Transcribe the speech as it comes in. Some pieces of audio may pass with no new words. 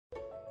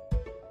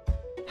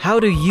How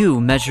do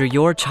you measure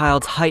your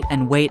child's height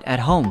and weight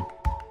at home?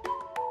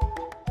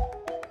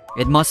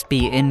 It must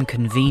be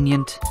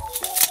inconvenient,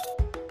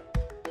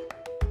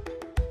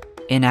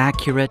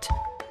 inaccurate,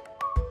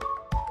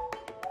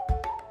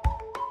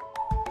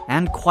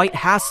 and quite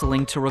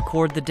hassling to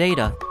record the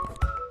data.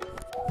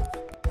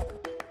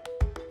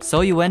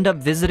 So you end up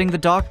visiting the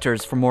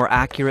doctors for more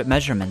accurate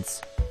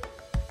measurements.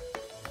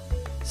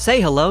 Say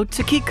hello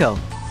to Kiko,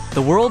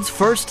 the world's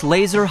first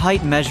laser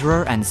height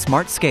measurer and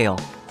smart scale.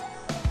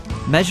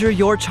 Measure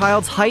your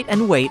child's height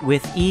and weight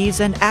with ease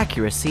and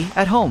accuracy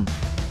at home.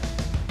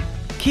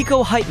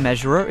 Kiko Height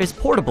Measurer is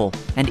portable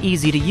and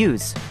easy to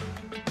use.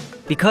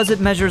 Because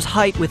it measures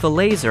height with a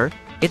laser,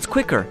 it's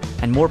quicker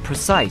and more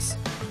precise,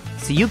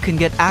 so you can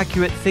get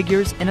accurate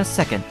figures in a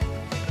second.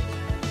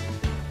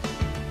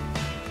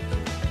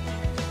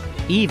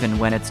 Even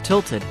when it's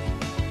tilted,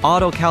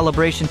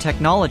 auto-calibration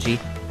technology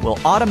will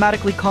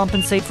automatically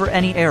compensate for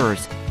any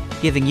errors,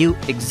 giving you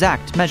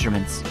exact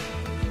measurements.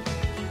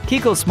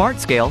 Kiko Smart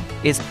Scale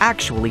is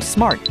actually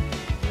smart.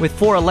 With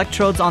 4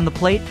 electrodes on the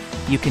plate,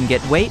 you can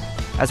get weight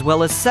as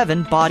well as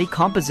 7 body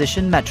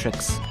composition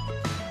metrics.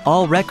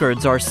 All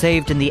records are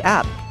saved in the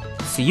app,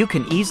 so you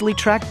can easily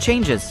track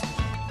changes.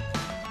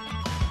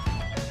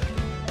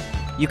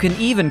 You can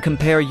even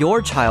compare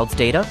your child's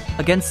data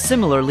against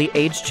similarly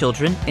aged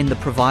children in the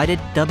provided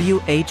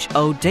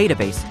WHO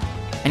database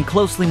and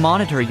closely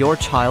monitor your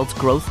child's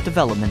growth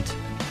development.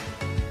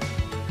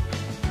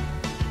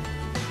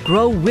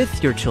 Grow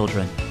with your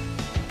children.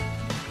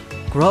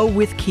 Grow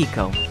with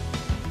Kiko.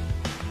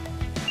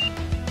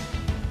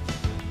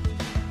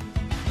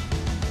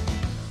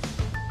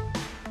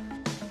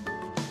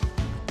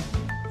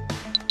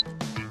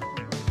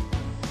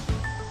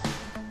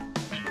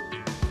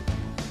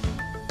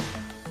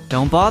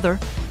 Don't bother.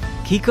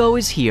 Kiko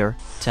is here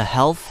to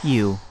help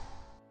you.